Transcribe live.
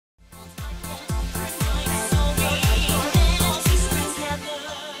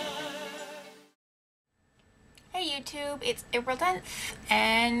YouTube. It's April 10th,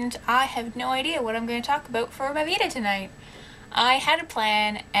 and I have no idea what I'm going to talk about for my VEDA tonight. I had a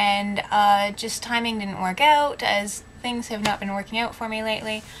plan, and just timing didn't work out, as things have not been working out for me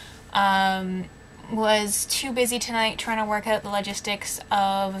lately. Was too busy tonight trying to work out the logistics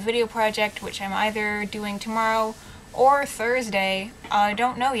of a video project, which I'm either doing tomorrow or Thursday, I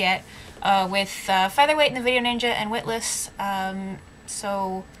don't know yet, with Featherweight and the Video Ninja and Witless,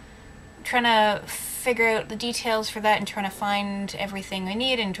 so trying to figure out the details for that and trying to find everything I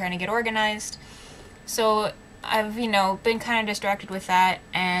need and trying to get organized. So I've, been kind of distracted with that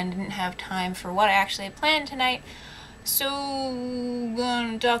and didn't have time for what I actually had planned tonight. So I'm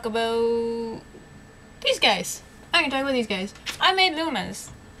gonna talk about these guys. I'm gonna talk about these guys. I made Lumas.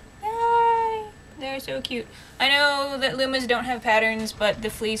 Yay! They're so cute. I know that Lumas don't have patterns, but the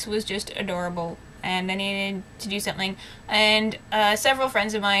fleece was just adorable and I needed to do something. And several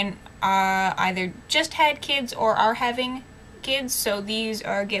friends of mine either just had kids or are having kids, so these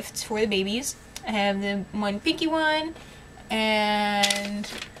are gifts for the babies. I have the one pinky one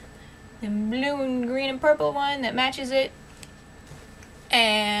and the blue and green and purple one that matches it,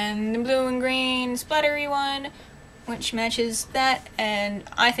 and the blue and green splattery one which matches that, and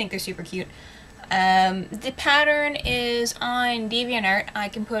I think they're super cute. The pattern is on DeviantArt. I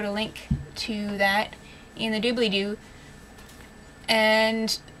can put a link to that in the doobly-doo.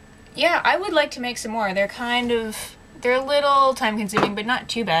 And yeah, I would like to make some more. They're a little time consuming, but not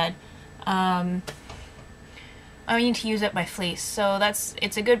too bad. I need to use up my fleece, so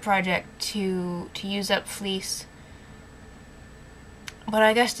it's a good project to use up fleece. But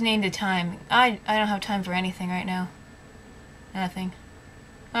I guess to name the time. I don't have time for anything right now. Nothing.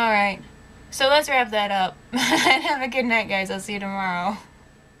 Alright. So let's wrap that up. And have a good night, guys. I'll see you tomorrow.